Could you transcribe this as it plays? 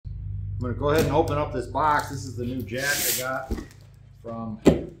going to go ahead and open up this box. This is the new jack I got from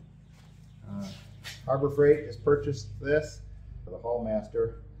Harbor Freight. Has purchased this for the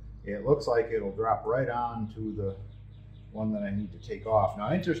Hallmaster. It looks like it'll drop right on to the one that I need to take off.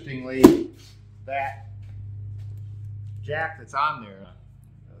 Now, interestingly, that jack that's on there,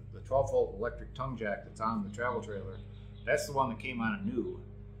 the 12-volt electric tongue jack that's on the travel trailer, that's the one that came on new,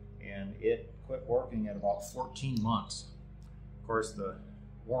 and it quit working at about 14 months. Of course, the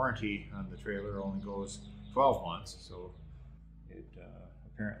warranty on the trailer only goes 12 months, so it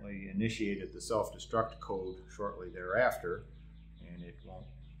apparently initiated the self-destruct code shortly thereafter, and it won't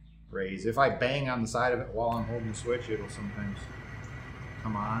raise. If I bang on the side of it while I'm holding the switch, it'll sometimes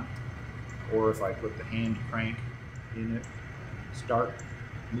come on, or if I put the hand crank in it, start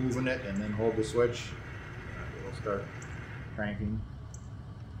moving it, and then hold the switch, it'll start cranking.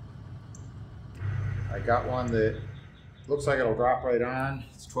 I got one that looks like it'll drop right on.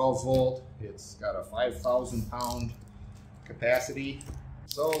 It's 12 volt. It's got a 5,000 pound capacity.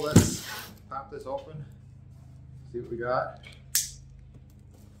 So let's pop this open, see what we got.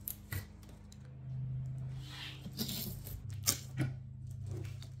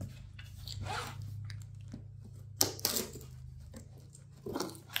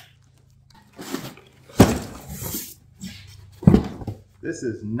 This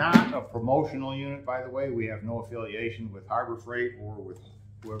is not a promotional unit, by the way. We have no affiliation with Harbor Freight or with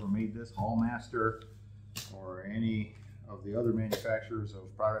whoever made this, Hallmaster, or any of the other manufacturers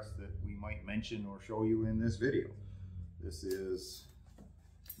of products that we might mention or show you in this video. This is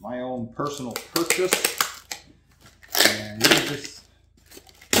my own personal purchase, and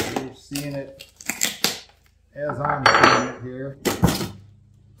you're seeing it as I'm seeing it here.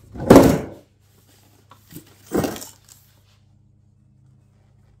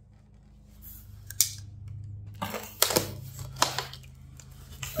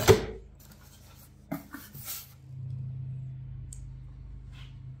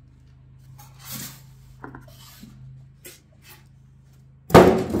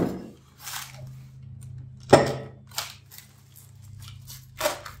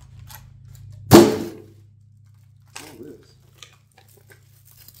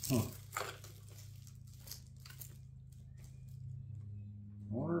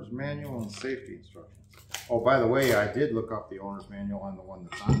 Owner's manual and safety instructions. Oh, by the way, I did look up the owner's manual on the one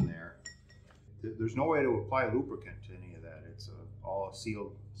that's on there. There's no way to apply lubricant to any of that. It's all a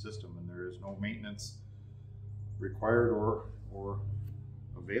sealed system, and there is no maintenance required or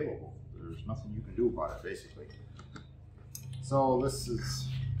available. There's nothing you can do about it, basically. So this is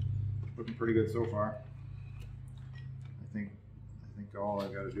looking pretty good so far. I think all I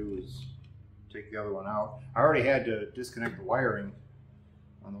got to do is take the other one out. I already had to disconnect the wiring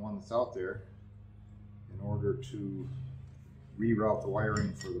on the one that's out there in order to reroute the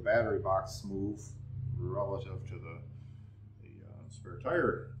wiring for the battery box move relative to the spare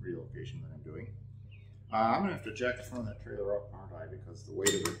tire relocation that I'm doing. I'm gonna have to jack the front of that trailer up, aren't I? Because the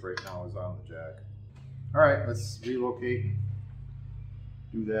weight of it right now is on the jack. All right, let's relocate,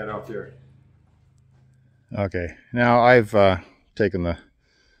 do that out there. Okay, now I've taken the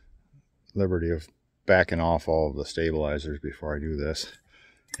liberty of backing off all of the stabilizers before I do this,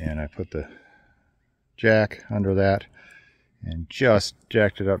 and I put the jack under that and just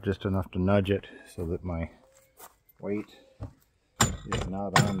jacked it up just enough to nudge it so that my weight is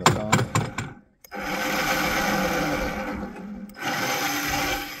not on the thumb.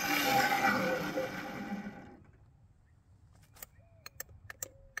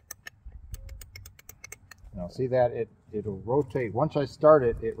 Now see that it'll rotate. Once I start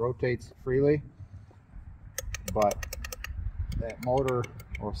it, it rotates freely, but that motor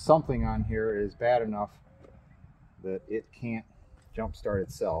or something on here is bad enough that it can't jump start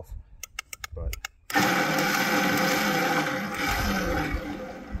itself. But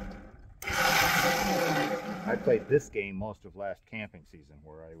I played this game most of last camping season,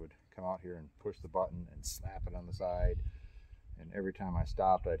 where I would come out here and push the button and slap it on the side, and every time I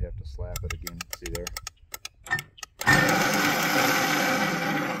stopped I'd have to slap it again. See there?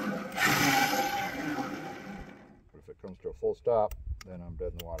 But if it comes to a full stop, then I'm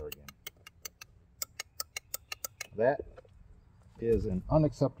dead in the water again. That is an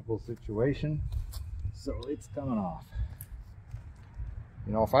unacceptable situation, so it's coming off.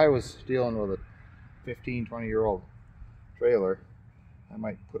 You know, if I was dealing with a 15, 20-year-old trailer, I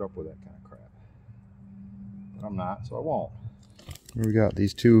might put up with that kind of crap. But I'm not, so I won't. Here we got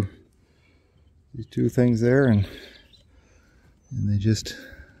these two things there, and they just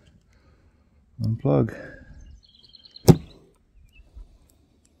unplug.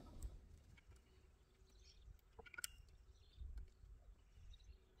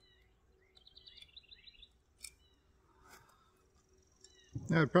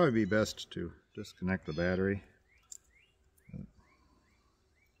 Now, it'd probably be best to disconnect the battery.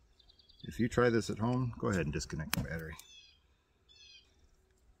 If you try this at home, go ahead and disconnect the battery.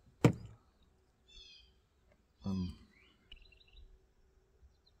 All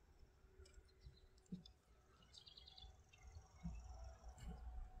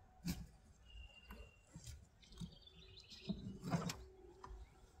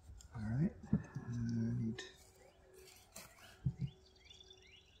right.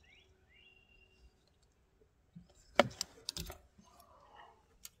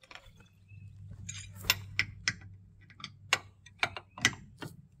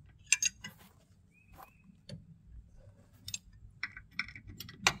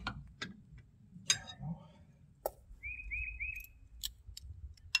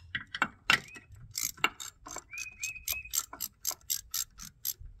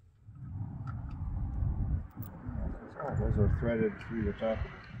 Those are threaded through the top.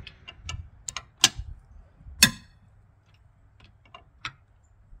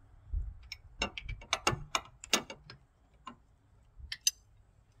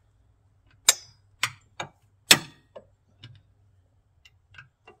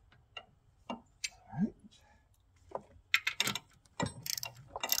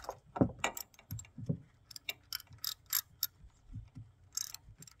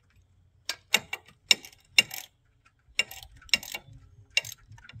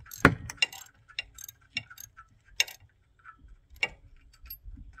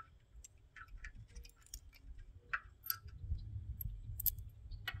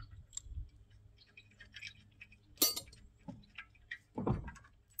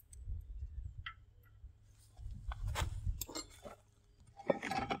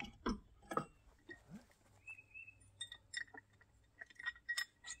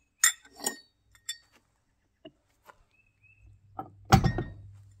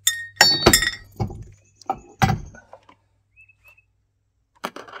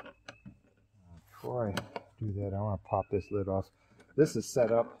 Before I do that, I want to pop this lid off. This is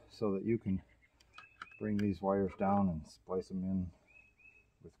set up so that you can bring these wires down and splice them in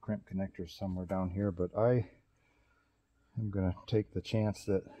with crimp connectors somewhere down here, but I am going to take the chance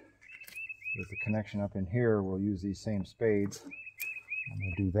that with the connection up in here, we'll use these same spades. I'm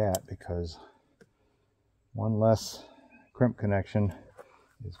going to do that because one less crimp connection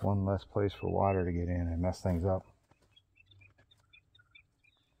is one less place for water to get in and mess things up.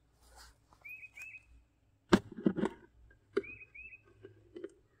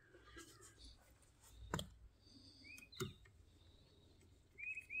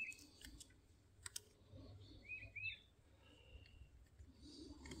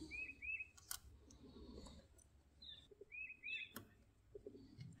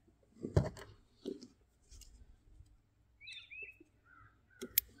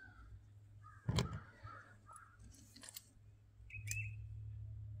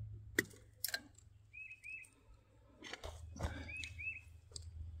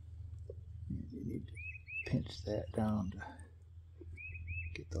 Pinch that down to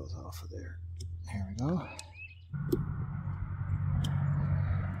get those off of there. There we go.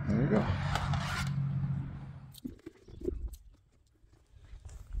 There we go.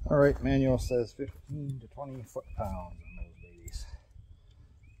 All right, manual says 15 to 20 foot-pounds on those babies.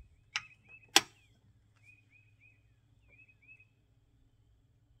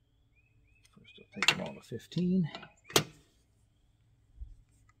 First I'll take them all to 15.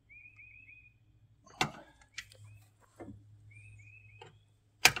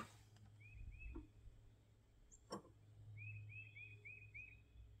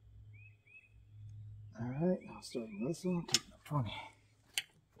 Alright, I'll start with this one, take it up 20.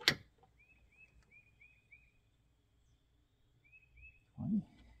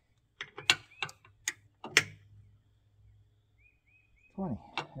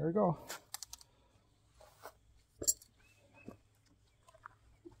 There we go.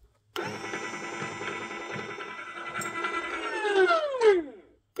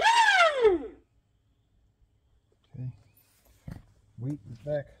 Okay. Weight is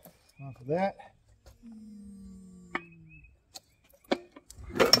back off of that.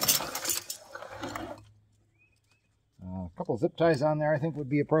 A couple zip ties on there I think would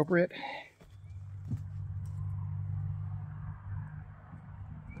be appropriate.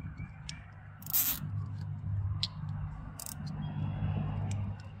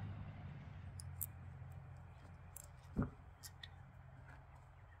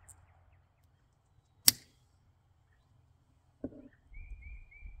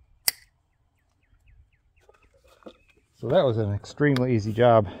 So that was an extremely easy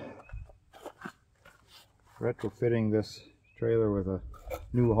job, retrofitting this trailer with a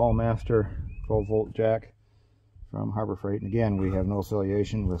new Hallmaster 12-volt jack from Harbor Freight. And again, we have no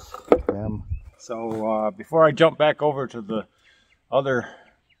affiliation with them. So before I jump back over to the other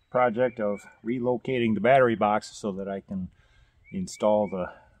project of relocating the battery box so that I can install the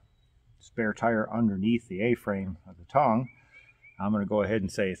spare tire underneath the A-frame of the tongue, I'm going to go ahead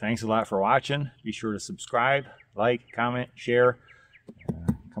and say thanks a lot for watching. Be sure to subscribe, like, comment, share.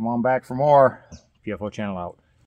 Come on back for more. PFO channel out.